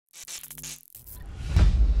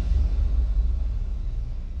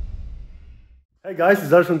Hey guys,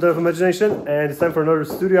 it's Alex from Torun Imagination, and it's time for another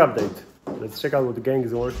studio update. Let's check out what the gang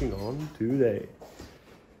is working on today.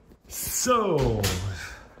 So,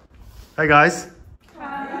 hi guys.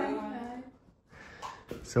 Hi.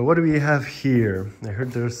 So what do we have here? I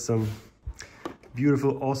heard there's some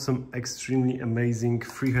beautiful, awesome, extremely amazing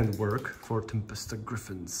freehand work for Tempesta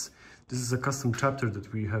Griffins. This is a custom chapter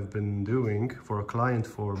that we have been doing for a client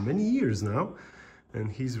for many years now,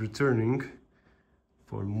 and he's returning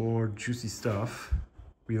for more juicy stuff.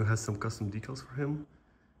 We have some custom decals for him.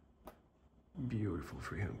 Beautiful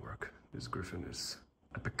freehand work. This griffin is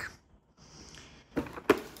epic.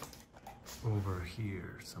 Over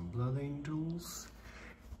here, some blood angels.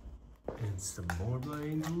 And some more blood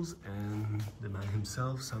angels. And the man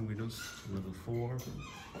himself, Sanguinos, level 4.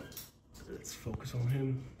 Let's focus on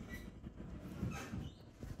him.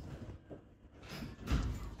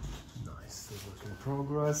 Nice, still work in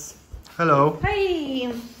progress. Hello.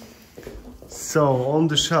 Hi. So, on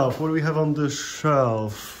the shelf, what do we have on the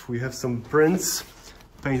shelf? We have some prints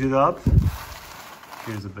painted up.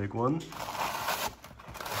 Here's a big one.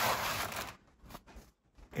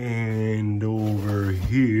 And over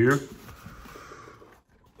here,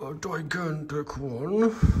 a gigantic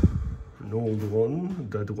one. An old one, a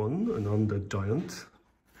dead one, an undead giant.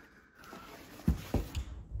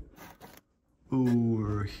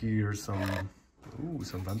 Over here, some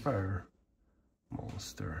vampire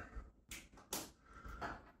monster.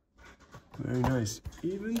 Very nice.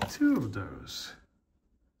 Even two of those.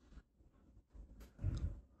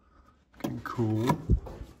 Looking cool.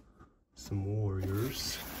 Some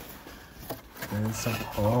warriors. And some,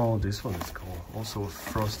 oh, this one is cool. Also a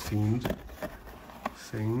frost themed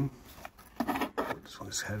thing. This one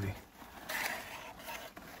is heavy.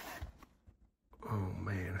 Oh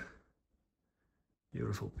man.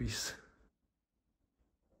 Beautiful piece.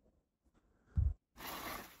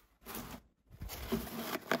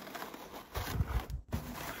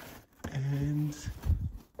 And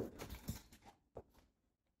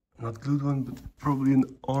not glued one, but probably an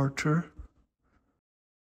archer.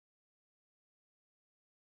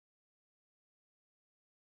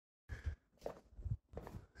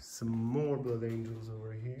 Some more blood angels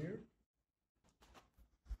over here.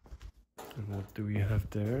 And what do we have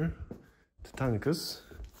there? Titanicus.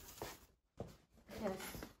 Yes.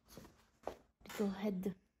 Little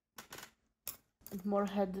head. And more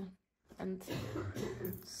head. And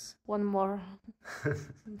one more.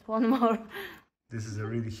 And one more. This is a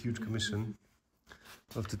really huge commission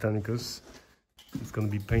of Titanicus. It's gonna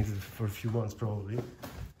be painted for a few months probably.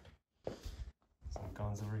 Some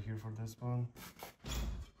guns over here for this one.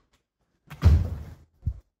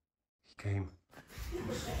 He came.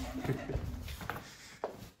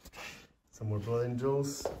 Some more blood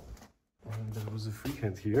angels. And there was a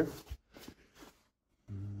freehand here.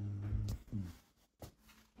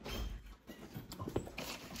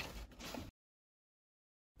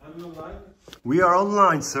 We are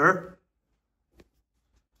online, sir.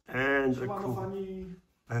 And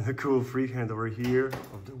a cool freehand over here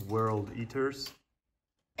of the World Eaters.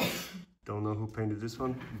 Don't know who painted this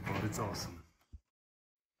one, but it's awesome.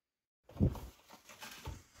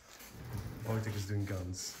 Wojtek is doing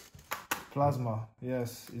guns. Plasma,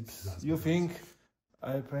 yes. It's plasma. You think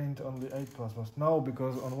I paint only 8 plasmas? No,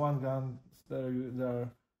 because on one gun there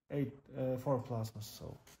are 4 plasmas,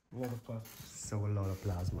 so a lot of plasmas. So a lot of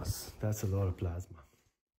plasmas. That's a lot of plasma.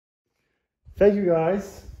 Thank you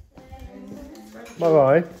guys. Bye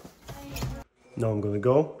bye. Now I'm gonna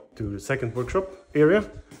go to the second workshop area.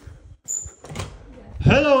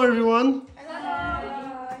 Hello everyone.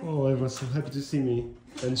 Hello. Oh, everyone's so happy to see me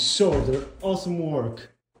and show their awesome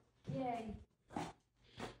work. Yay.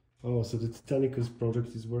 Oh, so the Titanicus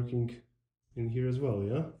project is working in here as well,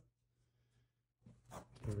 yeah?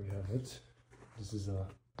 There we have it. This is a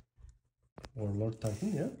Warlord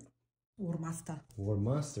Titan, yeah? Warmaster.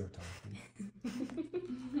 Warmaster Titan.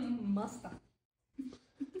 Master.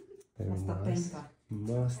 Very Master nice. painter.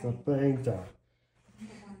 Master painter.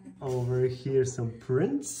 Over here some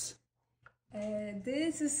prints.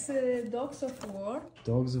 This is Dogs of War.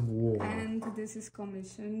 Dogs of War. And this is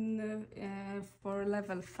commission for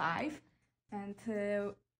level 5. And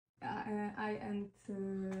I and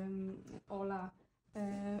Ola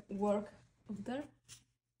work of there.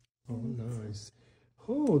 Oh, nice.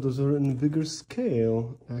 Oh, those are in bigger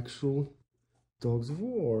scale. Actual Dogs of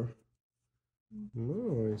War.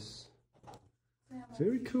 Nice.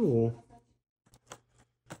 Very cool.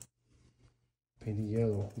 Painted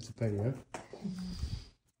yellow. It's a penny, huh?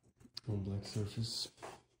 On black surface.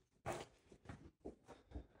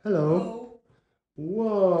 Hello.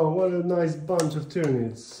 Whoa, what a nice bunch of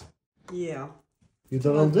turnips. Yeah. You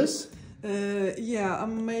done all this? Yeah,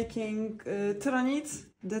 I'm making Tyranid,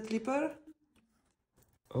 the clipper.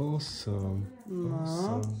 Awesome. No.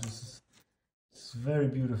 Awesome. This is very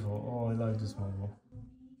beautiful. Oh, I like this model.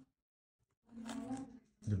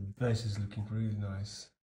 The base is looking really nice.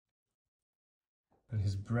 And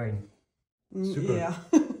his brain. Super. Yeah,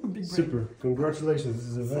 big brain. Super. Congratulations. This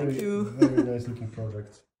is a very, Thank you. very nice looking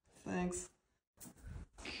project. Thanks.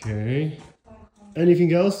 Okay.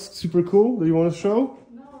 Anything else super cool that you want to show?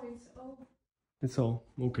 No, it's all. It's all.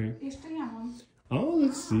 Okay. Jeszcze ja mam. Oh,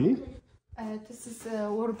 let's see. This is a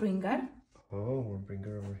Warbringer. Oh, we'll bring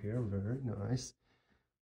her over here. Very nice.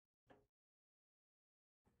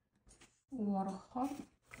 Warhol.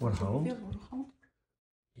 Warhound. Warhound.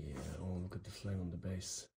 Yeah, oh, look at the flame on the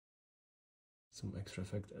base. Some extra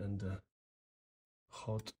effect and the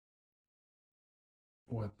hot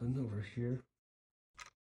weapon over here.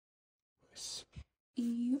 Nice.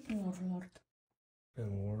 I Warlord.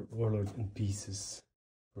 And Warlord in pieces.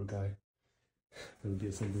 Poor guy. Will be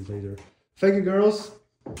assembled later. Thank you, girls.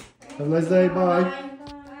 Have a nice day. Bye.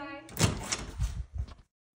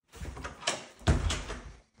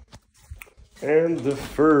 And the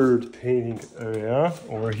third painting area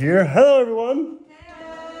over here. Hello, everyone.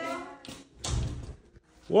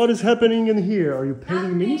 What is happening in here? Are you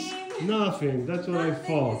painting minis? Nothing. That's what I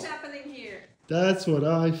thought. Nothing is happening here. That's what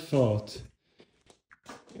I thought.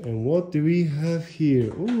 And what do we have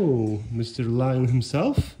here? Oh, Mr. Lion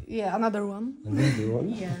himself. Yeah, another one. Another one.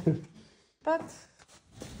 Yeah. But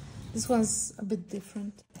this one's a bit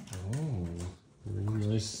different. Oh, really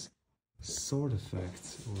nice sword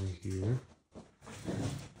effects over here.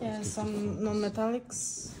 Yeah, Let's get the some focus.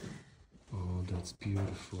 non-metallics. Oh, that's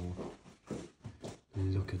beautiful.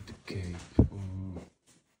 Look at the cape. Oh.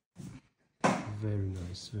 Very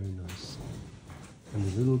nice, very nice. And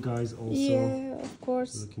the little guys also Yeah, of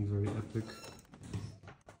course. looking very epic.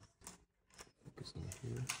 Focus on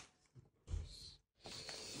here.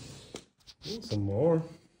 Oh, some more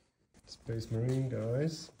Space Marine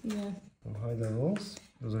guys. Yeah. How high the rolls?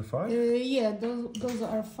 Those are 5? Yeah, those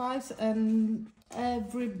are 5s, and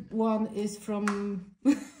every one is from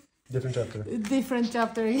Different chapter. a different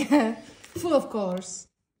chapter. Yeah, full of colors.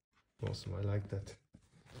 Awesome, I like that.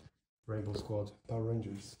 Rainbow Squad, Power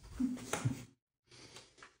Rangers.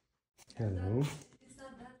 Hello. It's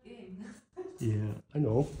not that game. Yeah, I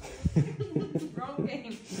know. Wrong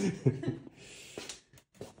game.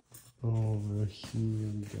 Over here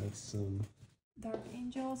we got some. Dark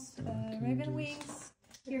Angels, Dark Raven Angels. Wings.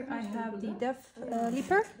 Here I have the Death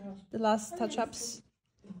Leaper, the last touch-ups.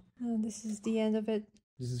 This is the end of it.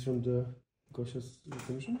 This is from the Gosha's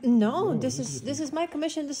commission? No, No, this this is is this is my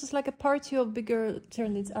commission. This is like a part 2 of bigger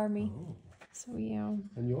Tyranids army. Oh. So yeah.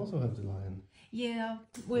 And you also have the lion. Yeah,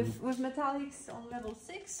 with metallics on level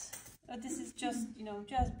 6. This is just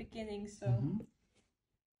just beginning, so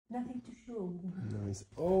nothing to show. Nice.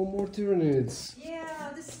 Oh, more Tyranids.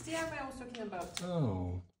 Yeah, this is the army I was talking about.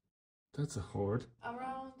 Oh, that's a horde.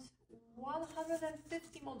 Around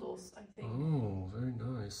 150 models, I think. Oh, very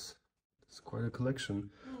nice. It's quite a collection.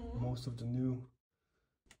 Most of the new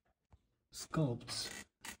sculpts.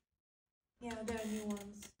 Yeah, there are new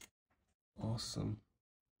ones. Awesome.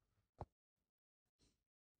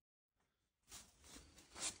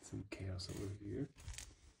 Some chaos over here.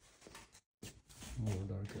 More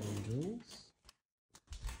Dark Angels.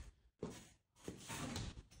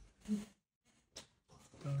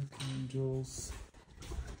 Dark Angels.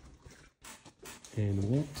 And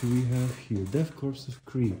what do we have here? Death Corpse of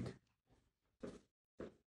Creek.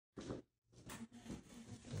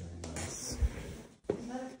 Very nice. I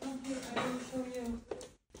will show you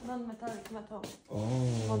non-metallic metal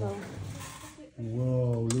Oh, model.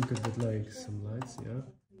 whoa, look at that, like some lights, yeah?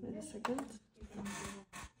 Wait a second.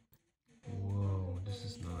 Whoa, this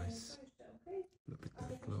is nice. Look at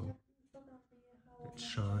that glow. That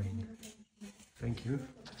shine. Thank you.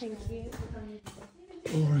 Thank you.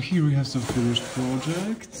 Over here we have some finished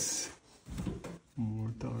projects. More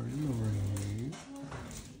Torun over here.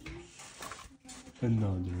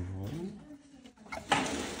 Another one.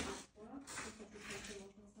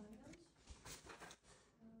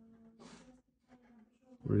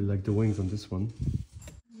 Really like the wings on this one.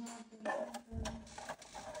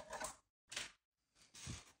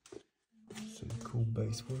 Some cool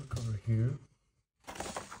base work over here.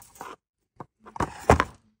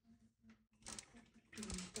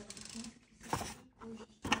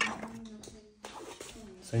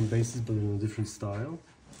 Same basis but in a different style.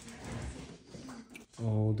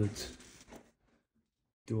 All that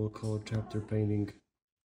dual color chapter painting.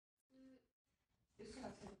 Very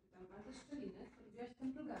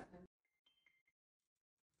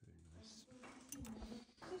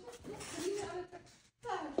nice.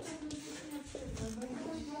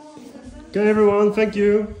 Okay, everyone, thank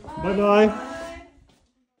you. Bye-bye.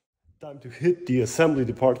 Time to hit the assembly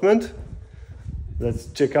department. Let's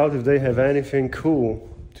check out if they have anything cool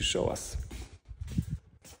to show us.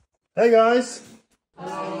 Hey guys!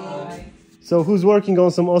 Hi. So who's working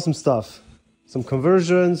on some awesome stuff? Some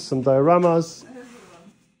conversions, some dioramas?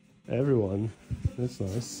 Everyone. That's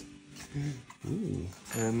nice.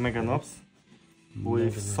 Meganops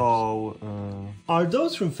with soul. Are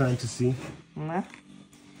those from Fantasy? Nah.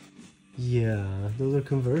 Yeah, those are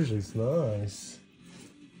conversions. Nice.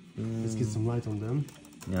 Let's get some light on them.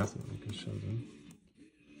 Yeah. So we can show them.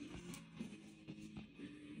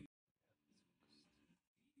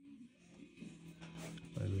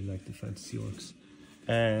 I really like the Fantasy orcs.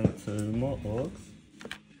 And more orcs.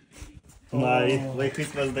 My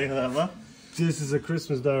Christmas diorama. This is a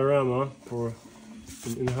Christmas diorama for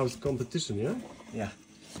an in-house competition, yeah? Yeah.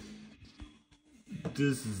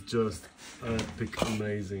 This is just epic,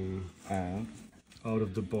 amazing. And Out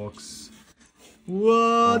of the box.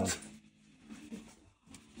 What?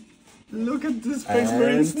 Look at this Space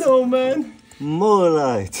Marine And- snowman! more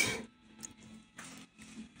light.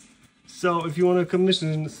 So, if you want to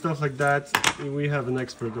commission stuff like that, we have an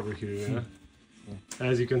expert over here, yeah?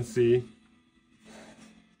 As you can see.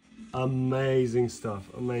 Amazing stuff,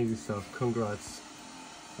 amazing stuff. Congrats.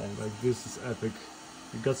 Like, this is epic.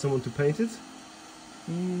 You got someone to paint it?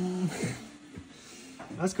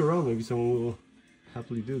 Ask around, maybe someone will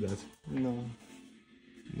happily do that. No.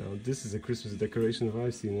 No, this is a Christmas decoration if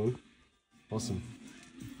I've seen one. Awesome.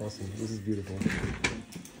 Awesome. This is beautiful.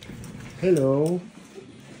 Hello.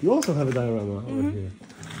 You also have a diorama over here.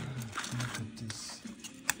 Look at this.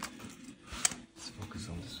 Let's focus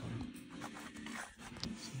on this one.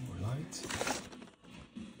 Some more light.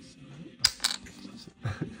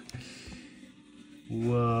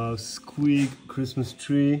 Wow, squeak Christmas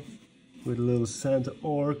tree with a little Santa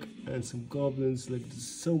orc and some goblins. Like, there's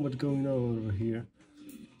so much going on over here.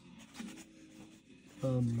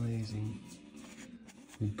 Amazing.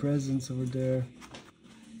 And presents over there.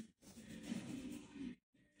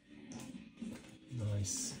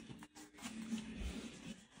 Nice.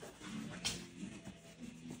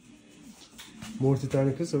 More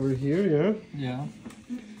Titanicus over here, yeah? Yeah.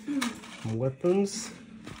 Some weapons.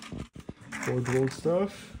 More drone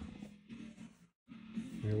stuff.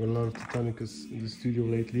 We have a lot of Titanicus in the studio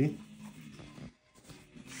lately.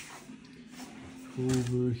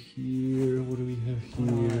 Over here, what do we have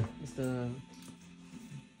here? It's the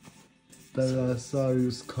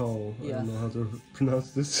Belisarius Call. I don't know how to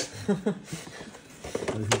pronounce this.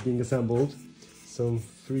 It's being assembled. Some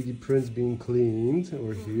 3D prints being cleaned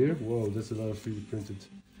over here. Whoa, that's a lot of 3D printed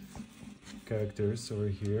characters over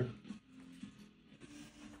here.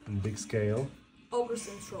 On big scale. Ogres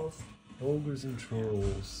and trolls. Ogres and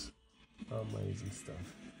trolls. Amazing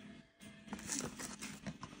stuff.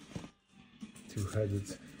 Two-headed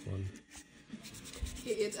one.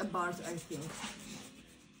 He ate a bard, I think.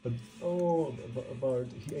 A bard.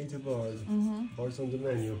 He ate a bard. Bard's on the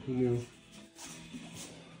menu. Who knew?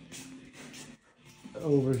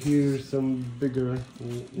 Over here, some bigger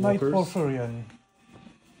Night walkers. Porphyrian.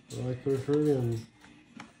 Like Porphyrian.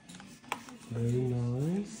 Very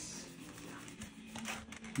nice.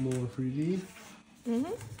 More 3D. And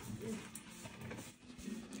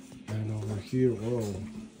over here, whoa.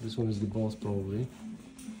 This one is the boss probably.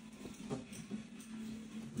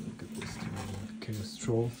 Look at this chaos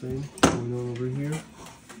troll thing going on over here.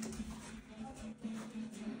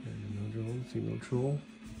 And another one, female troll.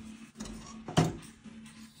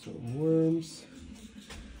 Some worms.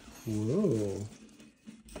 Whoa.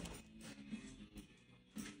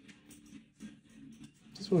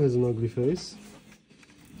 This one has an ugly face.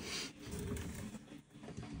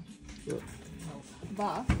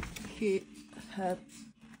 But he had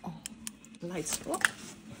light swap.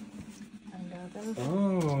 And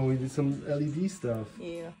Oh, we did some LED stuff.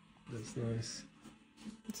 yeah, That's nice.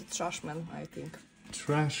 it's a trash man, I think.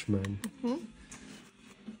 Trash man.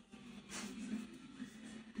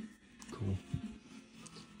 Cool.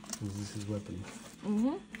 And this is his weapon.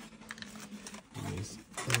 Nice.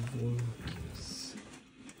 Yes.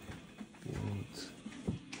 What?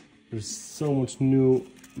 There's so much new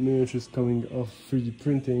miniatures coming off 3D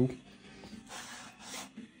printing.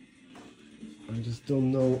 I just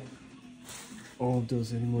don't know all of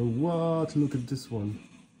those anymore. What? Look at this one.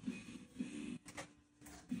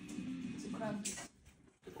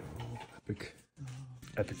 Epic.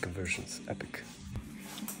 Epic conversions. Epic.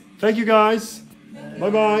 Thank you guys.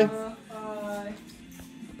 Bye-bye.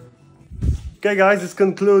 Okay guys, this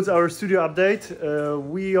concludes our studio update.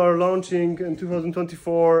 We are launching in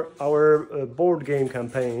 2024 our board game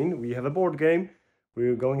campaign. We have a board game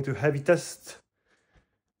We're going to heavy test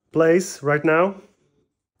place right now.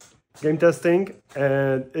 Game testing,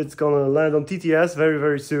 and it's gonna land on TTS very,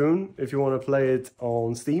 very soon if you want to play it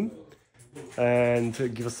on Steam and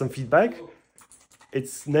give us some feedback.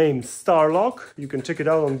 It's named Starlock. You can check it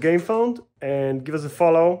out on GameFound and give us a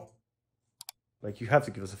follow. Like, you have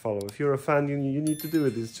to give us a follow. If you're a fan, you need to do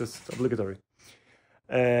it. It's just obligatory.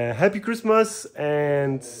 Happy Christmas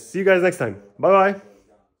and see you guys next time. Bye bye.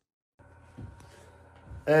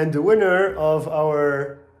 And the winner of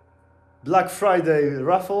our Black Friday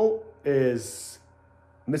raffle is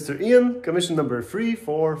Mr. Ian, commission number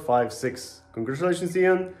 3456. Congratulations,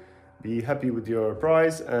 Ian. Be happy with your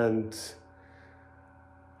prize and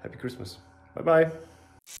happy Christmas. Bye bye.